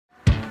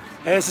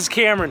Hey, this is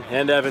Cameron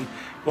and Evan.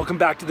 Welcome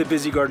back to the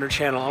Busy Gardener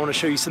channel. I want to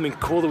show you something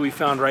cool that we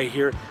found right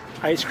here.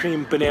 Ice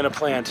cream banana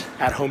plant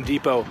at Home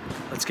Depot.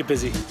 Let's get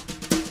busy.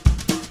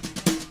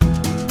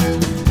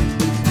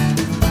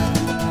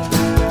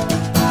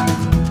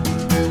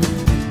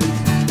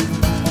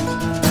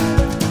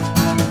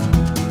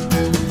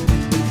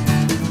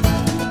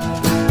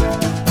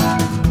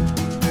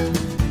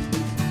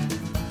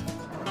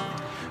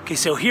 Okay,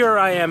 so here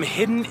I am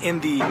hidden in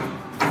the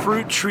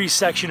fruit tree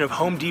section of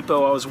Home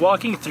Depot. I was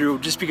walking through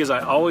just because I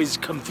always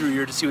come through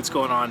here to see what's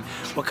going on,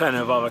 what kind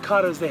of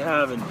avocados they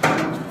have,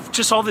 and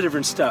just all the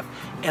different stuff.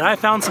 And I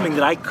found something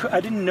that I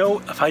didn't know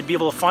if I'd be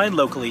able to find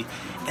locally,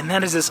 and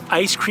that is this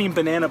ice cream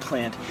banana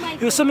plant.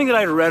 It was something that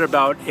I'd read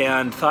about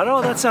and thought,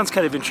 oh, that sounds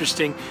kind of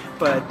interesting,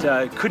 but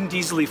couldn't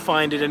easily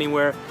find it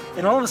anywhere.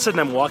 And all of a sudden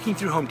I'm walking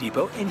through Home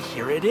Depot and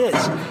here it is.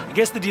 I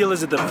guess the deal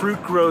is that the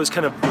fruit grows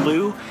kind of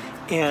blue,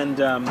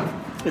 and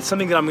it's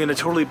something that I'm going to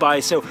totally buy.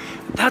 So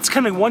that's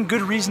kind of one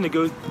good reason to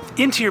go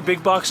into your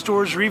big box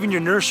stores or even your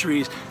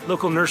nurseries,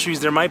 local nurseries.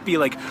 There might be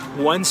like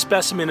one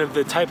specimen of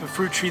the type of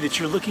fruit tree that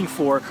you're looking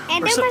for.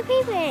 And they're my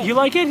favorite. You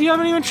like it? You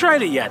haven't even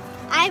tried it yet.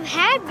 I've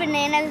had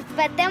bananas,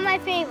 but they're my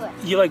favorite.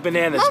 You like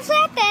bananas? Most of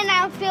that, then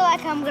I feel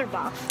like I'm gonna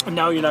barf.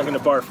 Now you're not gonna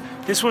barf.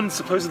 This one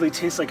supposedly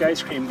tastes like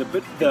ice cream.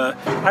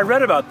 I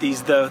read about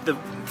these. The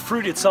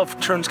fruit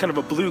itself turns kind of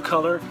a blue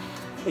color,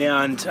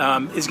 and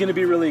is going to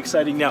be really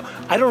exciting. Now,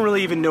 I don't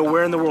really even know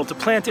where in the world to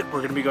plant it. We're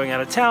going to be going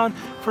out of town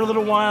for a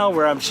little while,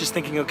 where I'm just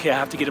thinking, okay, I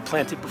have to get it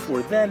planted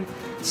before then.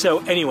 So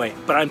anyway,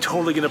 but I'm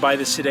totally going to buy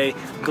this today.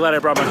 I'm glad I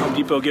brought my Home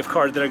Depot gift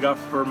card that I got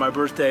for my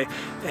birthday,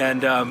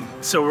 and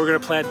so we're going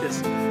to plant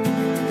this.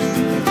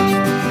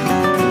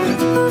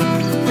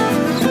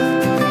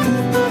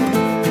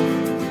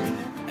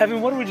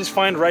 Evan, what did we just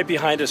find right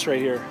behind us right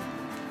here?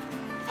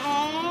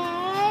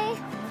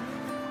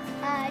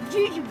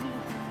 Jujube.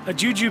 A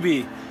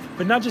jujube,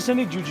 but not just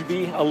any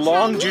jujube, a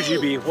long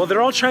jujube. Well, they're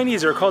all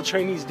Chinese, they're called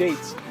Chinese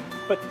dates.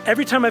 But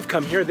every time I've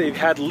come here, they've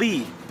had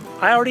Li.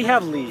 I already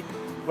have Li.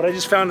 What I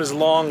just found is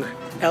long,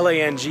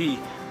 L-A-N-G,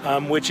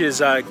 which is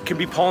can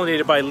be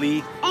pollinated by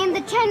Li. And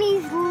the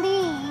Chinese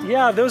Li.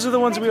 Yeah, those are the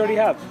ones we already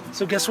have.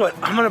 So guess what?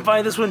 I'm gonna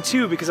buy this one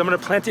too because I'm gonna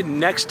plant it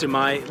next to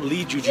my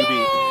Li jujube.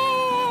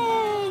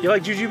 Yay! You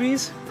like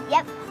jujubes?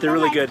 Yep. They're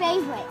really good.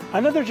 Favorite. I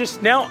know they're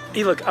just, now,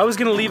 hey look, I was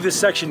gonna leave this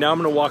section. Now I'm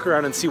gonna walk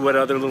around and see what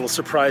other little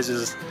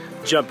surprises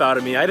jump out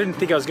at me. I didn't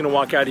think I was gonna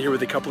walk out of here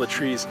with a couple of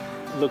trees.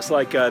 It looks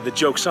like the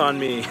joke's on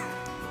me.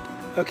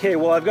 Okay,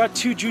 well I've got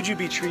two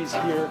jujube trees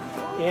here,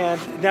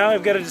 and now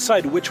I've got to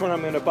decide which one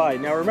I'm gonna buy.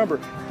 Now remember,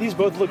 these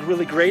both look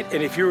really great,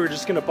 and if you were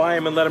just gonna buy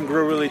them and let them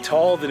grow really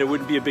tall, then it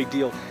wouldn't be a big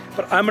deal.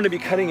 But I'm gonna be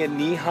cutting it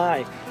knee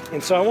high,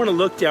 and so I wanna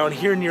look down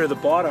here near the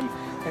bottom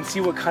and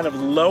see what kind of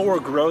lower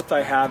growth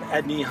I have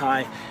at knee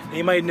high. And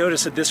you might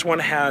notice that this one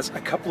has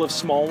a couple of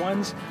small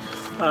ones,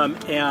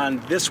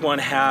 and this one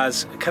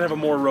has kind of a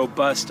more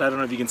robust, I don't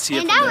know if you can see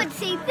it. And I would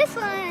say this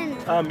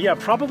one. Yeah,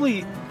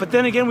 probably, but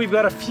then again, we've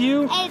got a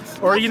few.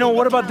 Or you know,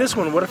 what about this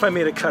one? What if I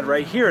made a cut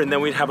right here, and then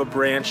we'd have a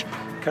branch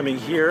coming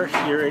here,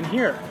 here, and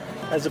here,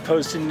 as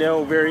opposed to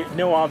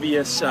no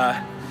obvious,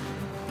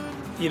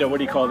 you know, what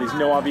do you call these?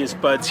 No obvious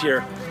buds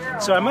here.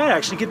 So I might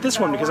actually get this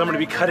one because I'm going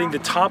to be cutting the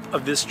top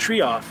of this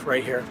tree off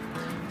right here.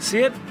 See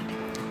it?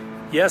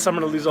 Yes, I'm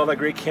going to lose all that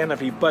great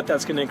canopy, but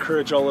that's going to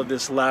encourage all of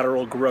this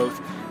lateral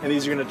growth, and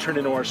these are going to turn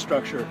into our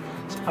structure.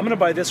 So I'm going to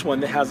buy this one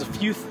that has a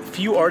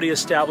few already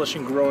established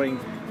and growing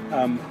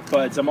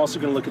buds. I'm also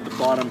going to look at the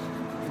bottom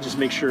and just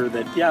make sure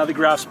that, yeah, the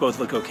grafts both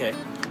look okay.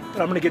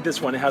 But I'm going to get this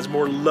one. It has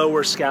more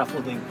lower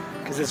scaffolding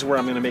because this is where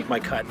I'm going to make my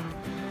cut.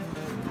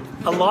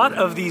 A lot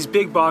of these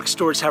big box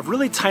stores have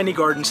really tiny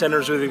garden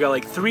centers where they've got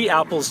like 3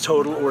 apples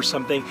total or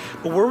something.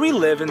 But where we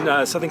live in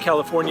Southern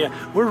California,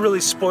 we're really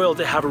spoiled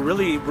to have a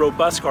really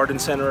robust garden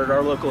center at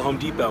our local Home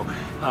Depot.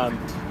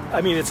 I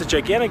mean, it's a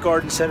gigantic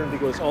garden center that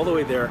goes all the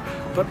way there,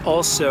 but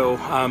also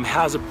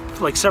has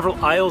like several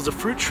aisles of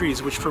fruit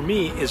trees, which for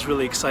me is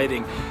really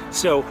exciting.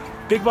 So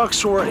big box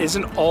store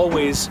isn't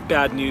always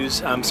bad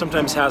news.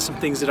 Sometimes has some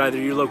things that either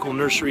your local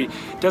nursery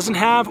doesn't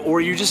have,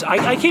 or you just,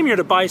 I came here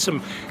to buy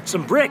some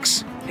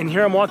bricks, and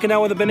here I'm walking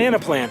out with a banana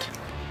plant.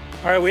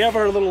 All right, we have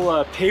our little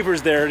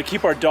pavers there to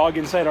keep our dog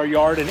inside our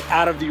yard and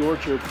out of the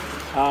orchard.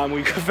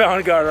 We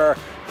got our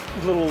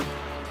little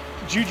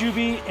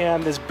jujube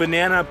and this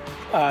banana,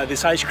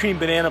 this ice cream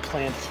banana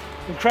plant.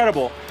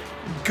 Incredible.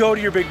 Go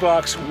to your big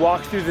box,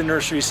 walk through the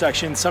nursery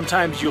section.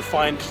 Sometimes you'll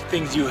find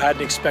things you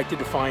hadn't expected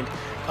to find.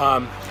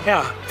 Yeah,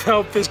 I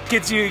hope this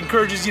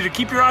encourages you to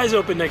keep your eyes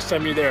open next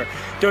time you're there.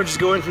 Don't just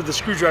go in for the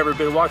screwdriver,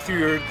 but walk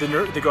through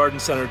the garden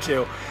center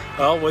too.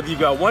 Well, whether you've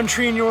got 1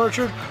 tree in your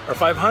orchard or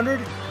 500,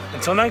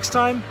 until next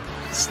time,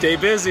 stay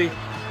busy.